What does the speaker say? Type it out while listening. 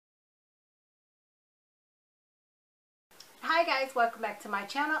Hi guys, welcome back to my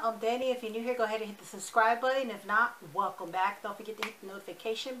channel. I'm Danni. If you're new here, go ahead and hit the subscribe button. If not, welcome back. Don't forget to hit the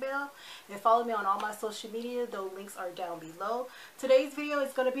notification bell and follow me on all my social media. Those links are down below. Today's video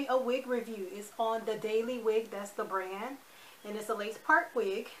is going to be a wig review. It's on the Daily Wig, that's the brand, and it's a lace part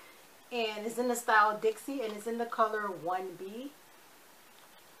wig, and it's in the style Dixie, and it's in the color 1B,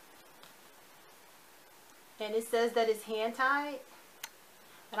 and it says that it's hand tied.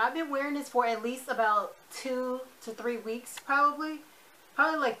 And I've been wearing this for at least about 2 to 3 weeks, probably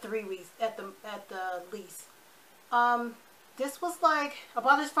like 3 weeks at the least. This was like, I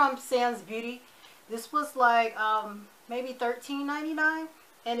bought this from Sam's Beauty. This was like maybe $13.99,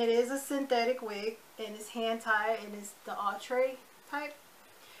 and it is a synthetic wig, and it's hand tied, and it's the Outre type.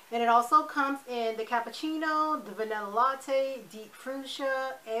 And it also comes in the cappuccino, the vanilla latte, deep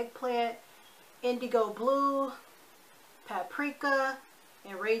fuchsia, eggplant, indigo blue, paprika,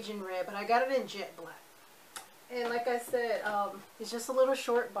 and raging red, but I got it in jet black. And like I said, it's just a little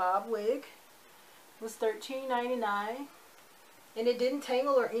short bob wig. It was $13.99, and it didn't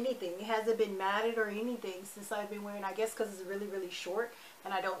tangle or anything. It hasn't been matted or anything since I've been wearing, I guess because it's really short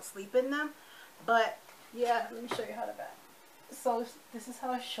and I don't sleep in them. But yeah, let me show you how to back. So this is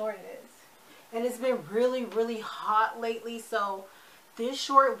how short it is, and it's been really hot lately, so this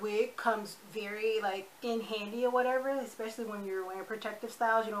short wig comes very like in handy or whatever, especially when you're wearing protective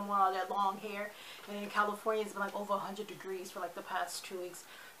styles. You don't want all that long hair, and in California it's been like over 100 degrees for like the past 2 weeks,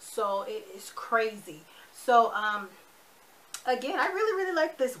 so it is crazy. So again, I really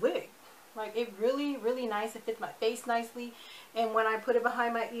like this wig. Like, it really nice. It fits my face nicely, and when I put it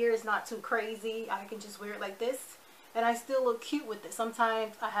behind my ear, it's not too crazy. I can just wear it like this, and I still look cute with it.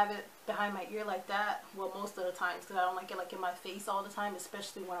 Sometimes I have it behind my ear like that. Well, most of the times, because I don't like it like in my face all the time,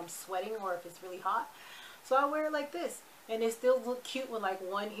 especially when I'm sweating or if it's really hot. So I wear it like this, and it still look cute with like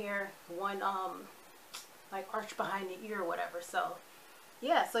one hair, one like arch behind the ear or whatever. So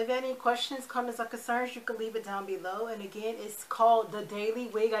yeah, so if you have any questions, comments, or concerns, you can leave it down below. And again, it's called the Daily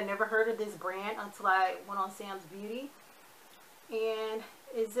Wig. I never heard of this brand until I went on Sam's Beauty, and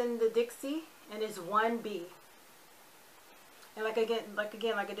it's in the Dixie, and it's 1B. And like I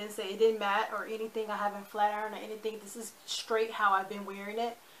didn't say, it didn't matte or anything. I haven't flat ironed or anything. This is straight how I've been wearing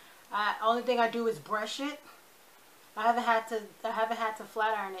it. Only thing I do is brush it. I haven't had to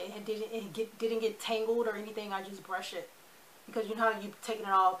flat iron it. It didn't get tangled or anything. I just brush it, because you know how you taking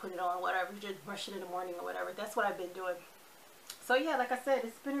it off, put it on, whatever. You just brush it in the morning or whatever. That's what I've been doing. So yeah, like I said,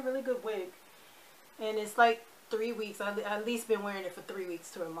 it's been a really good wig, and it's like 3 weeks. I've at least been wearing it for 3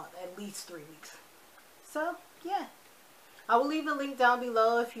 weeks to a month, at least 3 weeks. So yeah. I will leave a link down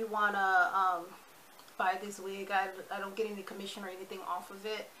below if you want to buy this wig. I don't get any commission or anything off of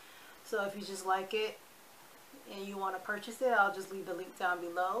it. So if you just like it and you want to purchase it, I'll just leave the link down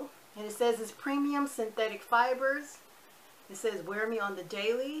below. And it says it's premium synthetic fibers. It says wear me on the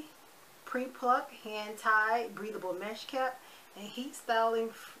daily, pre-pluck, hand tie, breathable mesh cap, and heat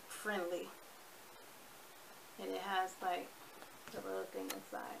styling friendly. And it has like the little thing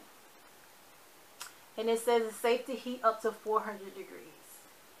inside. And it says it's safe to heat up to 400 degrees.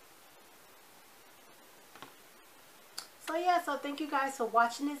 So yeah, so thank you guys for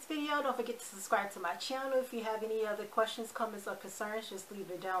watching this video. Don't forget to subscribe to my channel. If you have any other questions, comments, or concerns, just leave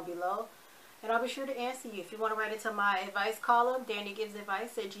it down below, and I'll be sure to answer you. If you want to write it to my advice column,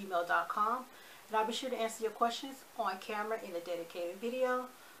 DanniGivesAdvice@gmail.com, and I'll be sure to answer your questions on camera in a dedicated video.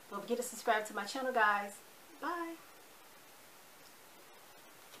 Don't forget to subscribe to my channel, guys. Bye.